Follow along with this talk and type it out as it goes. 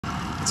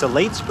It's a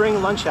late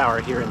spring lunch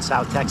hour here in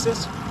South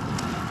Texas,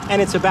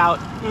 and it's about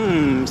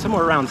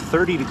somewhere around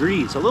 30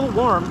 degrees, a little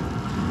warm,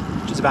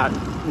 which is about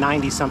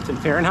 90 something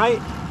Fahrenheit.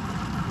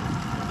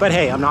 But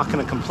hey, I'm not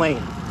gonna complain.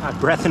 I have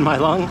breath in my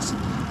lungs.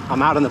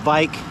 I'm out on the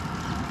bike.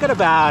 Got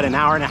about an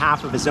hour and a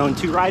half of a Zone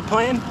 2 ride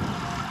planned,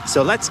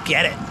 so let's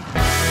get it.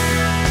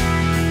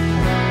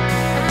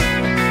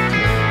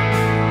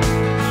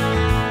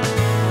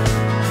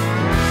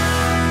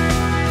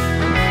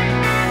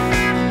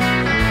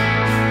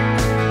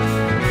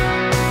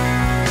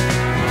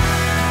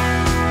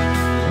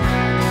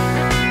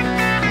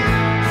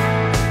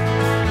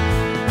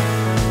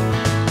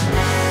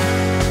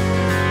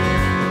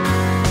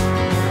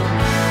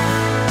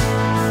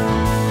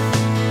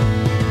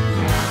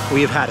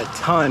 We have had a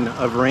ton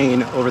of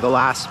rain over the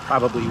last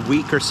probably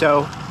week or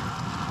so,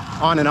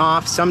 on and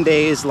off. Some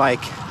days like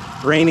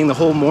raining the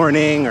whole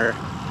morning or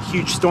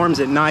huge storms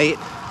at night.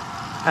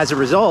 As a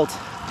result,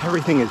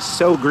 everything is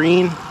so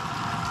green.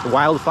 The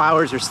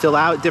wildflowers are still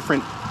out,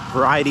 different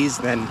varieties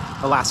than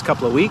the last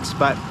couple of weeks,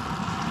 but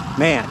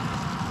man,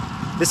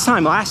 this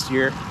time last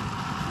year,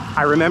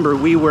 I remember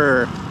we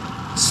were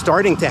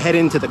starting to head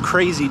into the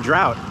crazy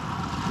drought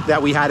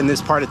that we had in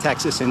this part of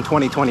Texas in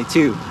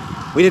 2022.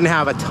 We didn't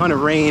have a ton of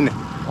rain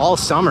all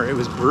summer. It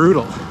was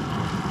brutal.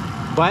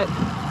 But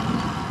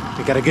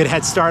we got a good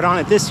head start on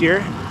it this year.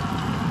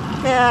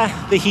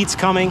 Yeah, the heat's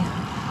coming.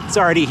 It's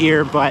already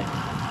here, but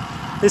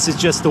this is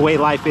just the way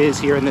life is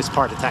here in this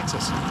part of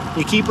Texas.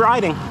 You keep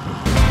riding.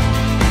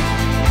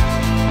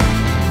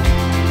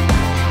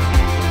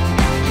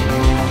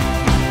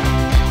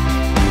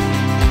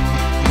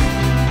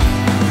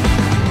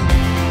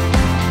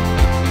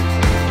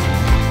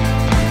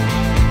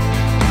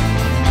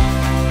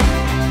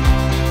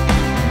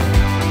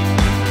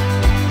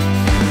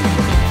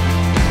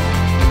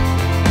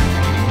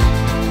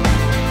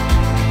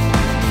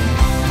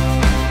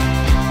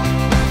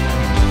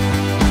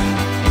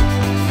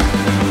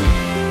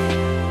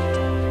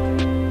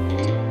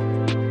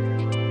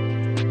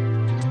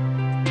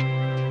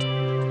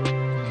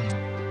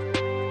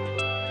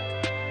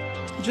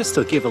 Just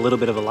to give a little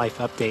bit of a life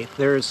update,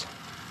 there's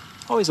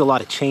always a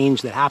lot of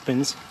change that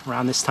happens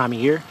around this time of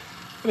year.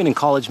 I've been in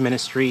college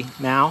ministry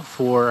now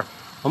for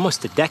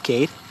almost a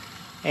decade,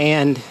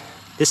 and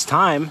this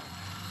time,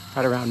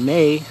 right around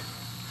May,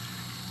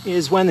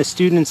 is when the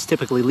students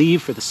typically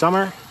leave for the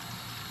summer,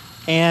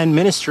 and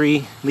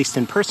ministry, at least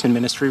in-person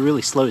ministry,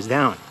 really slows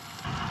down.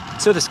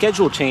 So the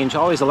schedule change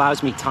always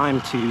allows me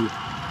time to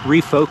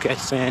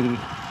refocus and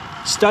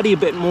study a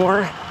bit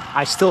more.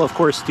 I still, of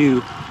course,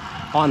 do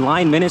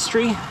online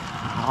ministry,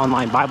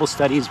 online Bible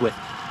studies with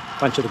a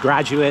bunch of the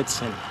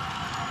graduates and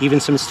even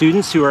some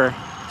students who are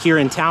here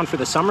in town for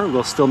the summer.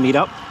 We'll still meet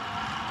up.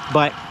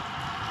 But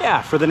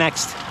yeah, for the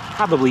next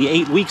probably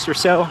 8 weeks or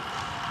so,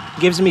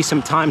 it gives me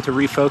some time to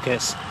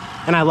refocus,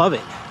 and I love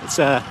it. It's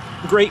a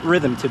great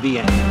rhythm to be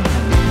in.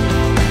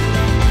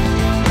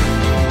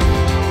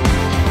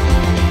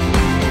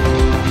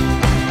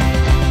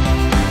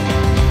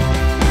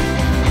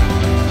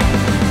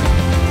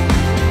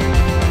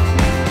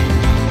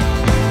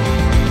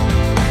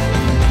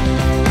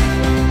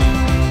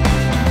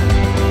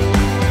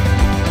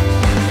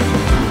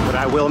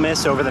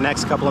 Miss over the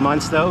next couple of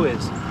months though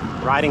is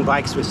riding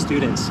bikes with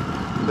students.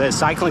 The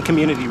cycling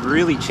community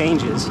really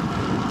changes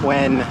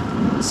when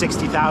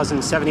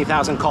 60,000,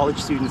 70,000 college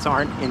students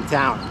aren't in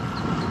town.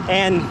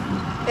 And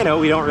you know,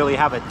 we don't really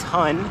have a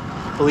ton,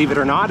 believe it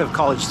or not, of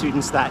college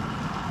students that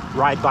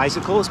ride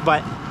bicycles,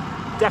 but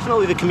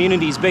definitely the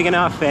community is big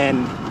enough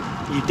and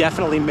you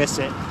definitely miss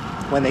it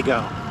when they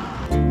go.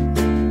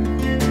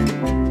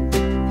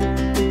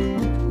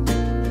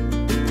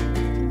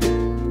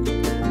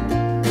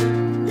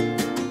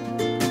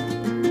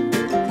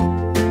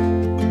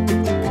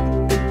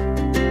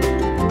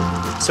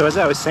 So as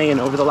I was saying,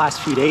 over the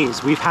last few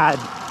days, we've had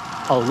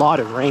a lot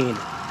of rain.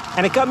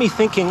 And it got me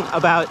thinking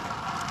about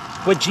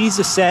what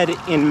Jesus said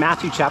in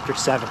Matthew chapter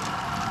 7,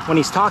 when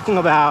he's talking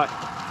about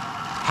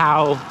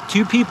how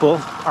two people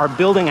are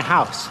building a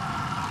house.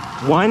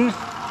 One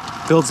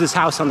builds his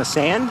house on the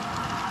sand,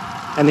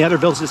 and the other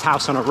builds his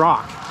house on a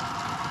rock.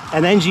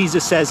 And then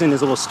Jesus says in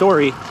his little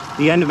story,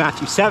 the end of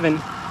Matthew 7,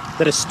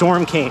 that a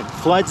storm came,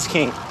 floods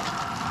came,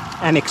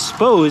 and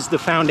exposed the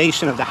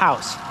foundation of the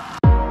house.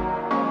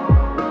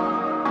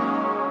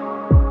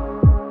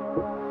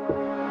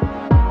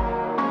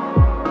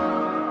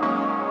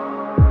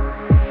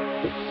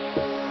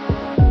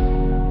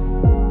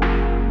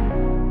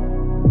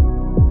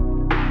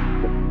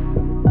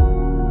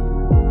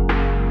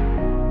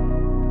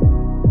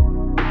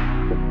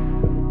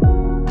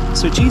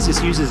 So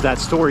Jesus uses that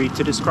story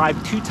to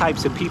describe two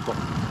types of people.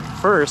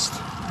 First,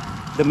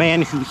 the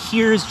man who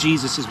hears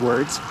Jesus'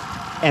 words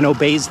and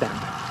obeys them.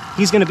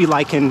 He's going to be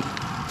likened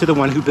to the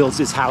one who builds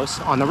his house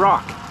on the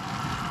rock.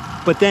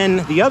 But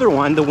then the other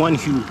one, the one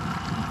who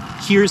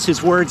hears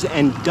his words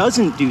and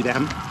doesn't do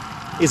them,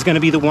 is going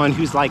to be the one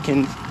who's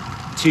likened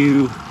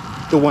to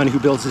the one who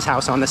builds his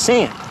house on the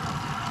sand.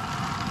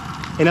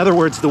 In other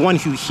words, the one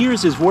who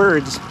hears his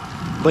words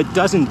but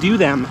doesn't do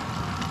them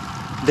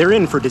they're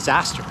in for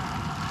disaster.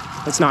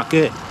 That's not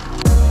good.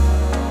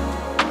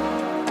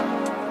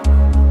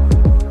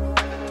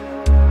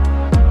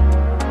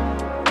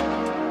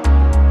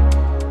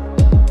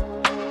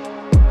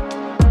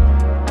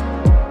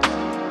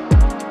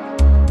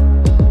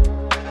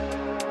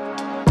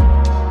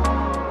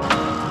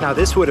 Now,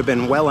 this would have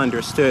been well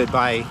understood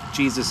by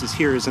Jesus'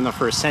 hearers in the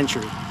first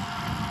century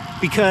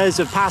because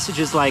of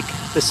passages like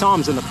the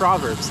Psalms and the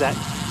Proverbs that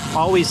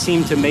always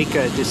seem to make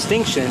a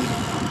distinction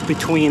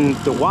between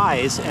the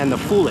wise and the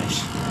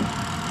foolish.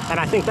 And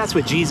I think that's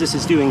what Jesus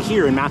is doing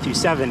here in Matthew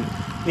 7,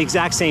 the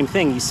exact same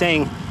thing. He's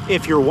saying,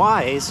 if you're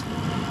wise,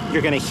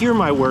 you're going to hear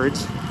my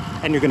words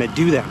and you're going to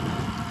do them.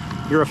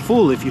 You're a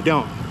fool if you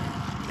don't.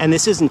 And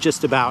this isn't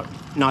just about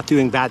not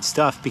doing bad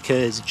stuff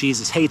because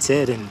Jesus hates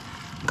it and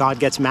God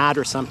gets mad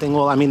or something.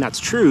 Well, I mean, that's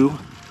true,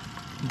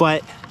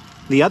 but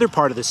the other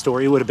part of the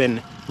story would have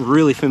been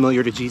really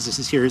familiar to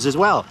Jesus' hearers as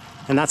well,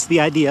 and that's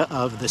the idea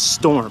of the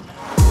storm.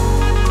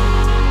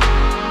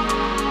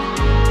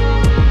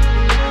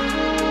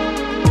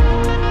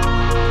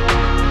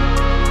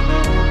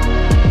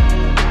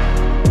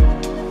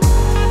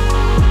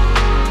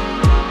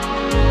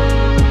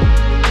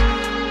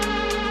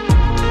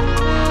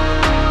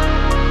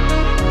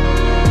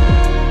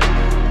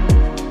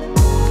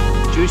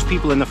 Jewish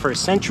people in the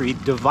first century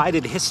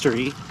divided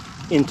history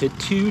into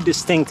two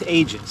distinct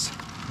ages.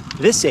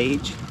 This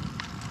age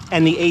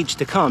and the age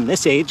to come.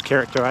 This age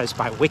characterized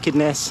by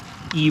wickedness,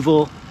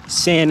 evil,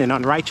 sin, and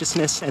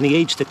unrighteousness, and the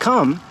age to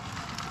come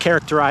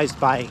characterized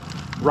by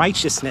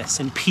righteousness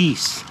and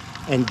peace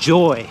and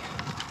joy,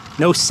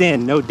 no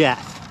sin, no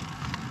death.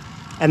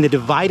 And the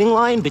dividing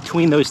line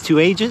between those two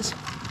ages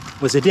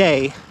was a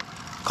day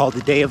called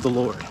the Day of the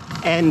Lord.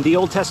 And the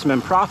Old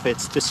Testament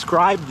prophets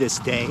described this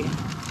day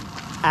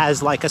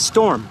as like a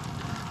storm.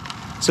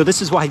 So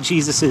this is why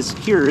Jesus'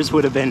 hearers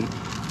would have been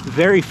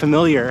very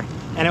familiar,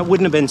 and it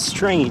wouldn't have been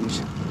strange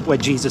what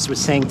Jesus was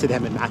saying to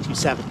them in Matthew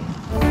 7.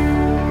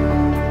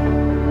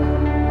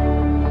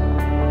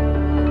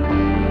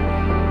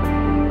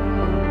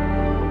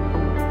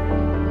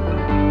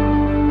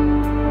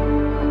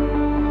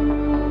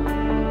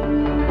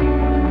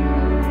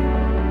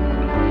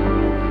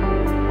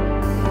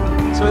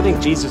 So I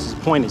think Jesus'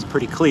 point is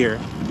pretty clear.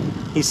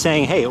 He's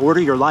saying, hey, order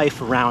your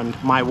life around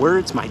my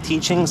words, my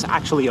teachings,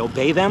 actually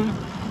obey them,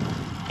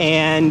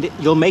 and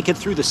you'll make it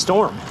through the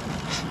storm.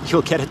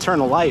 You'll get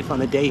eternal life on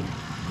the day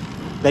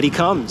that he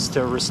comes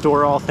to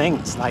restore all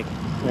things. Like,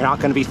 you're not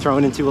going to be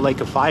thrown into a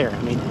lake of fire.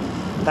 I mean,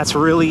 that's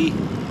really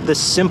the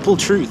simple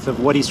truth of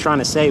what he's trying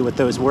to say with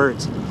those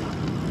words.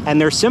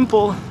 And they're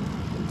simple,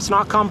 it's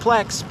not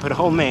complex, but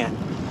oh man,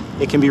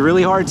 it can be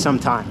really hard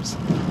sometimes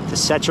to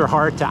set your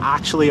heart to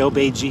actually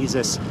obey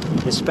Jesus,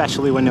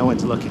 especially when no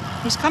one's looking.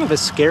 There's kind of a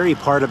scary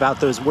part about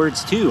those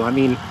words too. I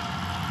mean,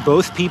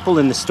 both people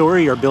in the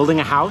story are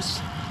building a house.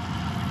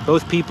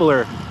 Both people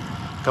are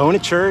going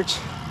to church,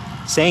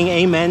 saying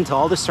amen to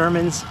all the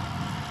sermons.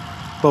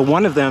 But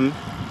one of them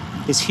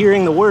is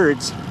hearing the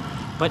words,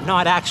 but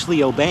not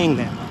actually obeying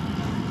them.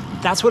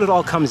 That's what it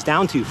all comes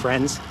down to,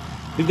 friends.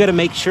 We've got to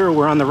make sure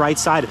we're on the right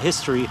side of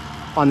history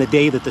on the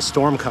day that the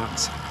storm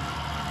comes.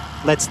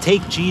 Let's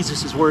take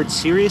Jesus' words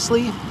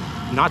seriously,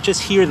 not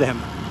just hear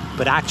them,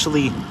 but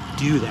actually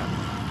do them,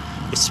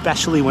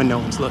 especially when no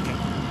one's looking.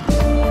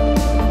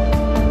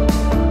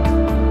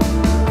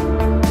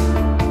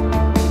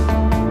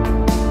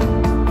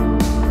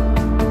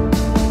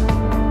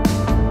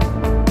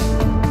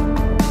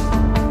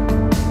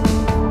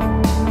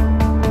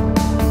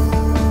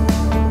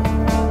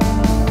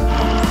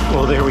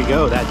 Well, there we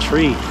go, that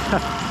tree.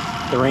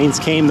 The rains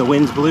came, the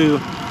winds blew,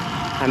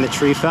 and the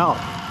tree fell.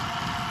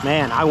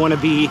 Man, I want to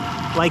be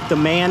like the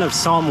man of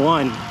Psalm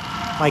 1,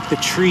 like the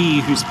tree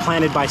who's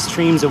planted by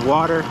streams of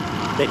water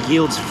that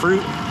yields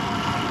fruit.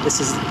 This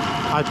is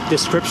a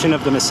description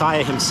of the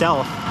Messiah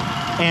himself,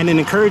 and an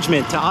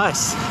encouragement to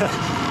us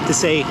to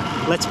say,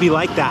 let's be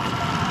like that.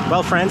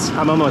 Well, friends,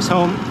 I'm almost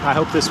home. I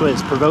hope this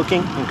was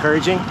provoking,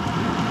 encouraging.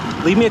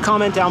 Leave me a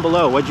comment down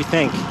below. What'd you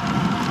think?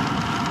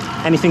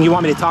 Anything you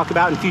want me to talk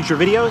about in future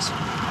videos?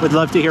 Would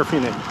love to hear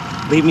from you.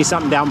 Leave me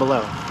something down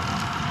below.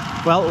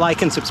 Well,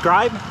 like and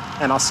subscribe,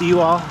 and I'll see you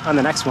all on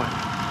the next one.